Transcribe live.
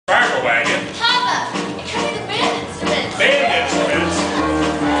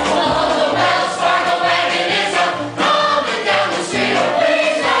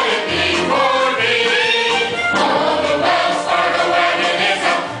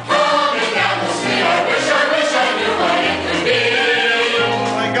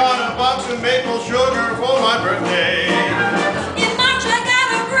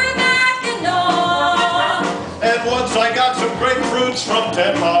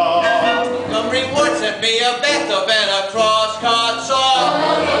Nothing would set me a better than a cross-cut song.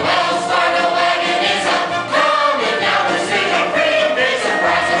 Oh, the Wells Fargo wagon is a coming down the street. A pretty big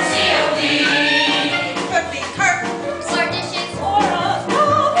surprise on COD. Could be curtains or dishes or a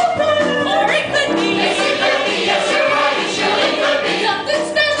novel, or it could be. Yes, it could be. Yes, you're right. It surely could be. Something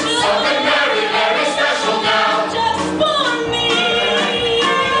special. Something very, very special now. Just for me.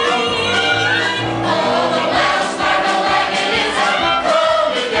 Oh, the Wells Fargo wagon is a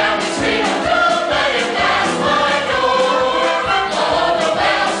coming down the street. Don't let it pass my door. Oh, the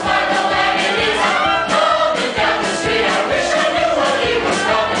Wells Fargo wagon is a coming down the street. I wish I knew what he was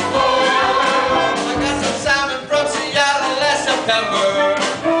coming for. I got some salmon from Seattle last September.